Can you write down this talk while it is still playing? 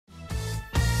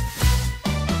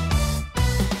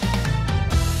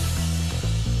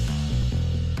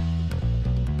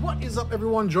is up,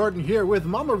 everyone? Jordan here with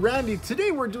Mama Randee.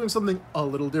 Today we're doing something a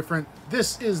little different.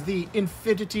 This is the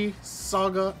Infinity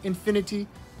Saga, Infinity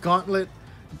Gauntlet,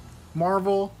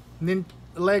 Marvel,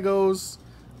 Legos,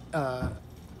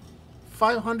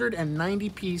 590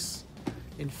 piece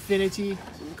Infinity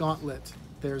Gauntlet.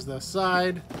 There's the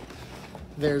side,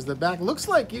 there's the back. Looks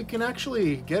like you can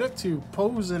actually get it to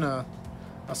pose in a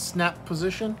snap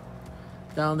position.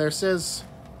 Down there says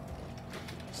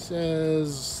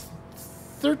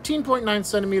 13.9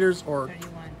 centimeters or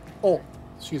 31. Oh,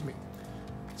 excuse me.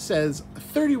 Says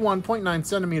 31.9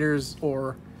 centimeters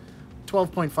or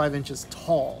 12.5 inches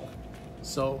tall.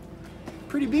 So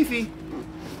pretty beefy.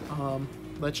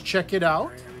 Let's check it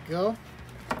out. There we go.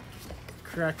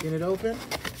 Cracking it open.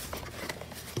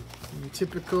 In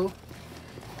typical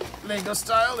Lego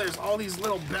style, there's all these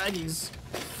little baggies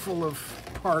full of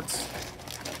parts.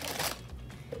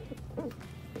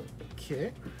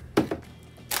 Okay.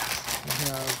 We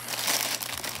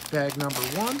have bag number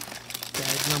 1,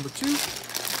 bag number 2,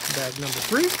 bag number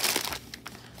 3,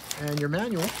 and your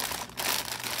manual.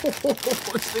 Oh,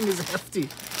 this thing is hefty.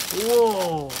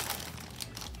 Whoa!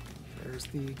 There's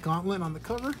the gauntlet on the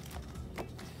cover.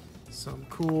 Some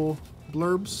cool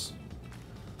blurbs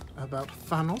about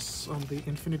Thanos on the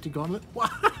Infinity Gauntlet.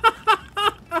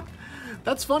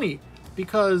 That's funny,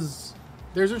 because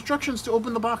there's instructions to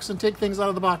open the box and take things out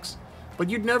of the box,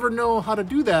 but you'd never know how to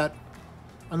do that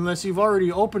unless you've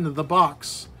already opened the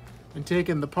box and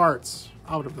taken the parts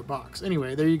out of the box.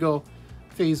 Anyway, there you go.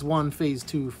 Phase 1, Phase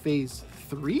 2, Phase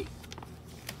 3.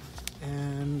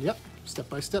 And yep,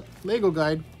 step-by-step Lego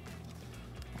guide.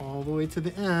 All the way to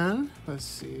the end. Let's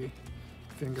see.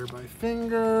 Finger by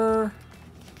finger.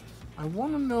 I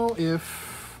want to know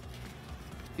if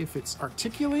it's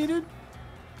articulated.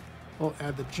 We'll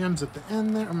add the gems at the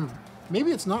end there.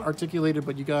 Maybe it's not articulated,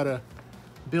 but you gotta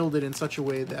build it in such a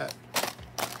way that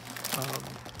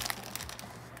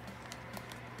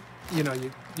you know,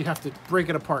 you have to break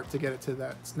it apart to get it to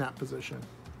that snap position.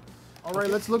 All right,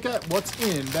 let's look at what's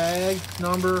in bag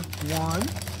number 1.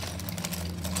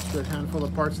 Good handful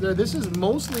of parts there. This is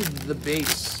mostly the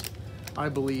base, I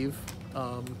believe.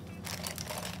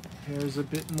 Here's a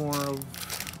bit more of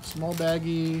small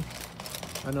baggie.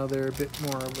 Another bit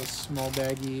more of a small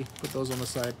baggie. Put those on the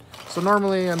side. So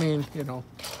normally, I mean, you know,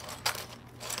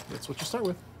 that's what you start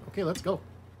with. Okay, let's go.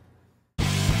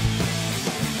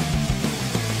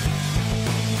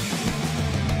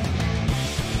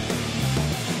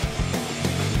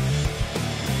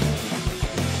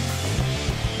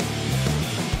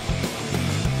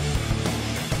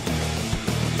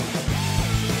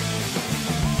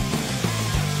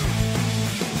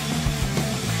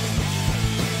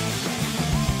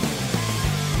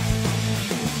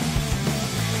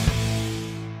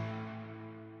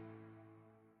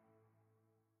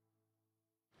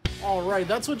 Alright,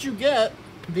 that's what you get.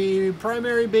 The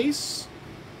primary base,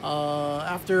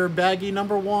 after baggie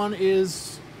number 1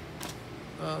 is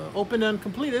opened and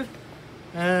completed.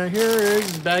 And here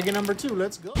is baggie number 2.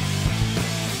 Let's go.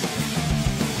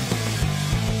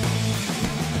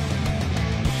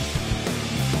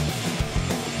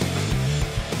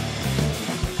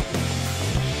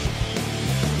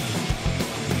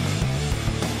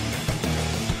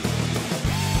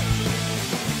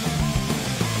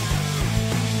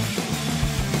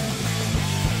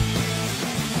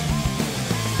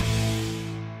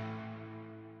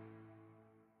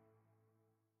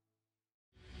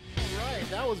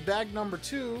 That was bag number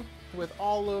 2 with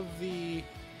all of the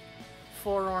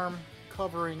forearm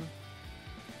covering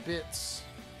bits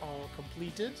all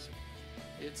completed.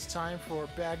 It's time for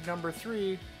bag number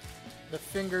 3, the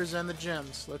fingers and the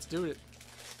gems. Let's do it.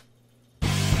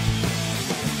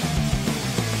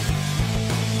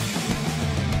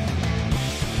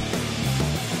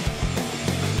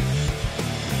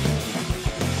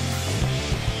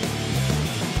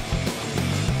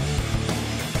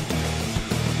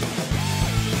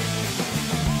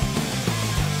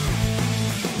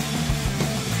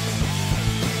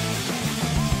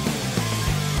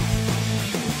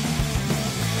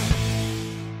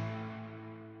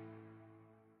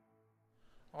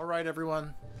 Alright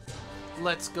everyone,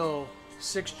 let's go.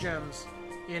 6 gems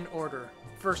in order.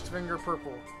 First finger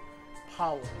purple,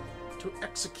 power to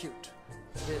execute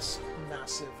this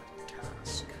massive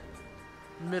task.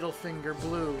 Middle finger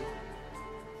blue,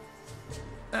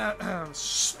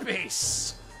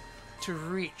 space to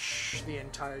reach the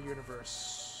entire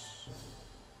universe.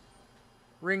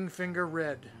 Ring finger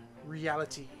red,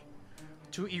 reality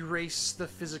to erase the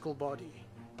physical body.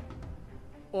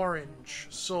 Orange,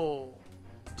 soul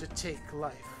to take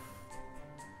life.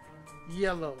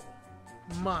 Yellow,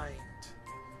 mind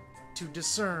to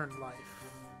discern life.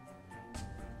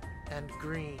 and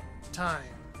green. Time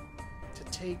to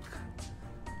take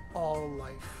all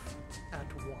life at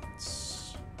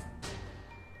once.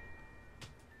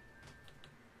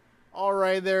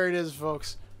 Alright, there it is,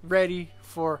 folks. Ready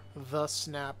for the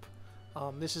snap.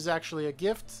 This is actually a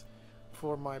gift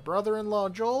for my brother-in-law,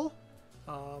 Joel.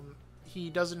 He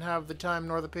doesn't have the time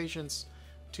nor the patience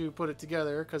to put it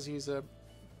together because he's a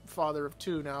father of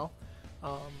 2 now.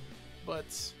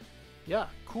 But yeah,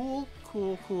 cool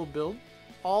build.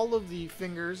 All of the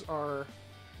fingers are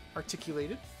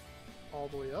articulated all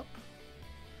the way up.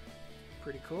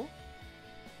 Pretty cool.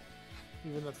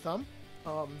 Even the thumb.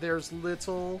 There's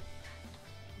little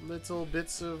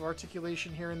bits of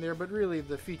articulation here and there, but really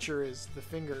the feature is the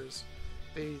fingers.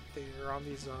 They're on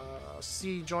these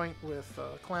C joint with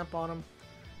a clamp on them,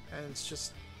 and it's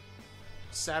just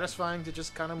satisfying to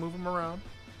just kind of move them around.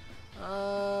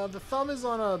 The thumb is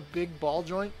on a big ball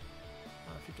joint. I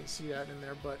don't know if you can see that in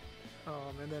there, but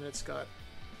and then it's got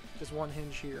just one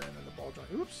hinge here and then the ball joint.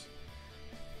 Oops.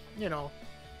 You know,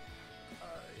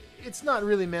 it's not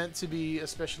really meant to be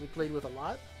especially played with a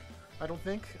lot, I don't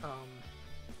think.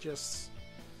 Just,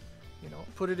 you know,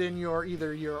 put it in your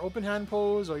either your open hand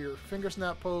pose or your finger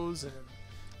snap pose and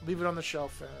leave it on the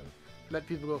shelf and let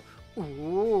people go,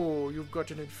 ooh, you've got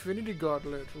an Infinity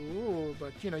Gauntlet, ooh,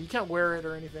 but you know, you can't wear it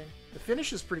or anything. The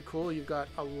finish is pretty cool. You've got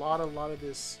a lot of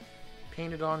this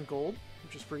painted on gold,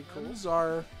 which is pretty cool. These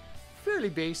are fairly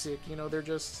basic, you know, they're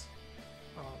just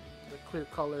the clear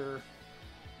color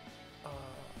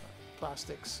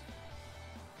plastics,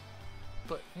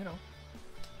 but you know,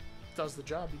 does the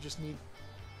job. You just need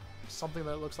something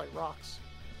that looks like rocks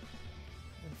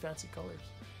in fancy colors.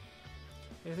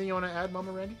 Anything you want to add,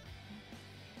 Mama Randee?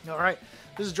 All right,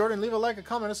 this is Jordan. Leave a like, a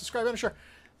comment, a subscribe, and a share,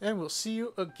 and we'll see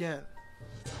you again.